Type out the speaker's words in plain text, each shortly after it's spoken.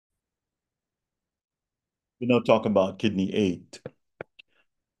We now talk about kidney 8.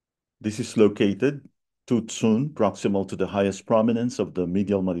 This is located tooth proximal to the highest prominence of the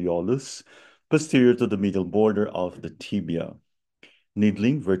medial malleolus, posterior to the medial border of the tibia,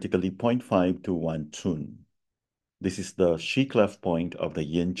 needling vertically 0.5 to 1 tun. This is the she-cleft point of the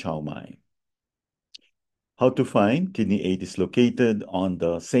yin chow mai. How to find? Kidney 8 is located on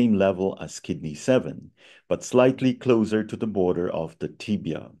the same level as kidney 7, but slightly closer to the border of the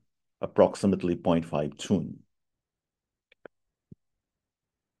tibia, approximately 0.5 tun.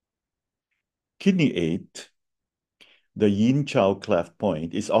 Kidney 8, the yin chow cleft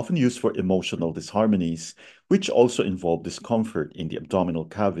point, is often used for emotional disharmonies, which also involve discomfort in the abdominal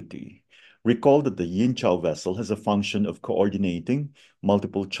cavity. Recall that the yin chow vessel has a function of coordinating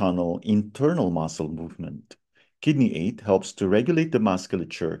multiple channel internal muscle movement. Kidney 8 helps to regulate the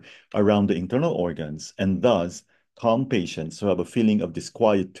musculature around the internal organs and thus calm patients who have a feeling of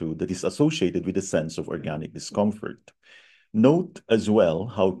disquietude that is associated with a sense of organic discomfort. Note as well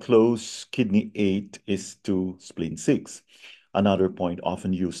how close kidney 8 is to spleen 6, another point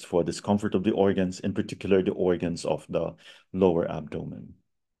often used for discomfort of the organs, in particular the organs of the lower abdomen.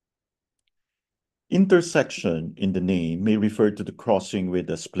 Intersection in the name may refer to the crossing with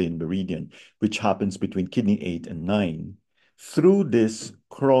the spleen meridian, which happens between kidney 8 and 9. Through this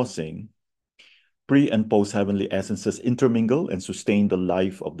crossing, pre and post heavenly essences intermingle and sustain the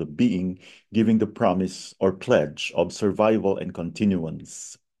life of the being, giving the promise or pledge of survival and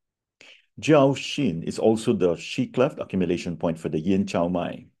continuance. Jiaoxin is also the she-cleft accumulation point for the yin chow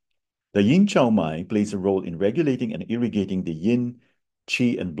mai. The yin chow mai plays a role in regulating and irrigating the yin,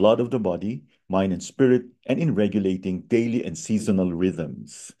 qi, and blood of the body, mind, and spirit, and in regulating daily and seasonal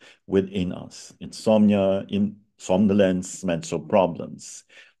rhythms within us, insomnia, somnolence, menstrual problems.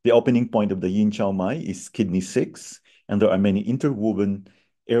 The opening point of the yin chow mai is kidney 6, and there are many interwoven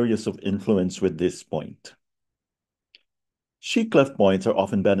areas of influence with this point. She-cleft points are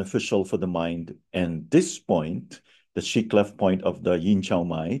often beneficial for the mind, and this point, the she-cleft point of the yin chow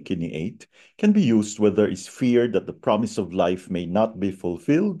mai, kidney 8, can be used where there is fear that the promise of life may not be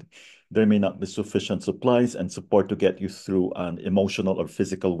fulfilled, there may not be sufficient supplies and support to get you through an emotional or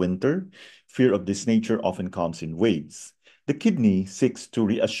physical winter. Fear of this nature often comes in waves. The kidney seeks to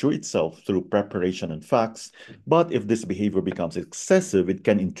reassure itself through preparation and facts, but if this behavior becomes excessive, it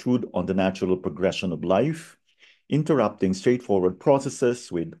can intrude on the natural progression of life, interrupting straightforward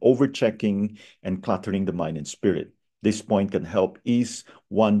processes with overchecking and cluttering the mind and spirit. This point can help ease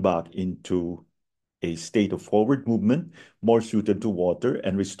one back into a state of forward movement more suited to water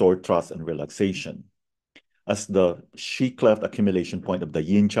and restore trust and relaxation. As the she-cleft accumulation point of the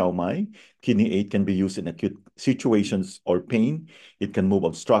yin chow mai, kidney 8 can be used in acute situations or pain. It can move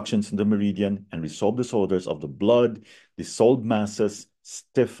obstructions in the meridian and resolve disorders of the blood, dissolve masses,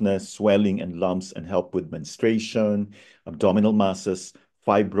 stiffness, swelling, and lumps, and help with menstruation, abdominal masses,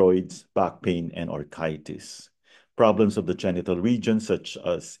 fibroids, back pain, and orchitis. Problems of the genital region, such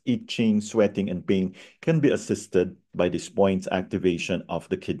as itching, sweating, and pain, can be assisted by this point's activation of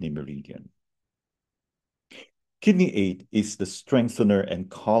the kidney meridian. Kidney 8 is the strengthener and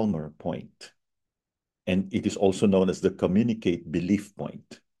calmer point, and it is also known as the communicate belief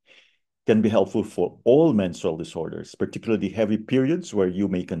point. Can be helpful for all menstrual disorders, particularly heavy periods where you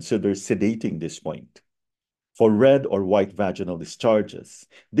may consider sedating this point. For red or white vaginal discharges,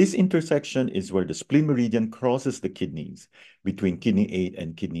 this intersection is where the spleen meridian crosses the kidneys between kidney 8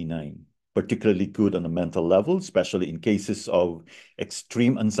 and kidney 9. Particularly good on a mental level, especially in cases of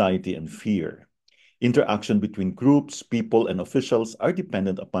extreme anxiety and fear. Interaction between groups, people, and officials are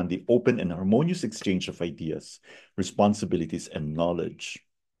dependent upon the open and harmonious exchange of ideas, responsibilities, and knowledge.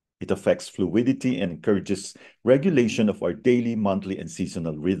 It affects fluidity and encourages regulation of our daily, monthly, and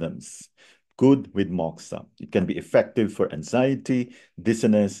seasonal rhythms. Good with moxa. It can be effective for anxiety,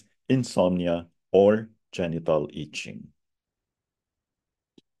 dizziness, insomnia, or genital itching.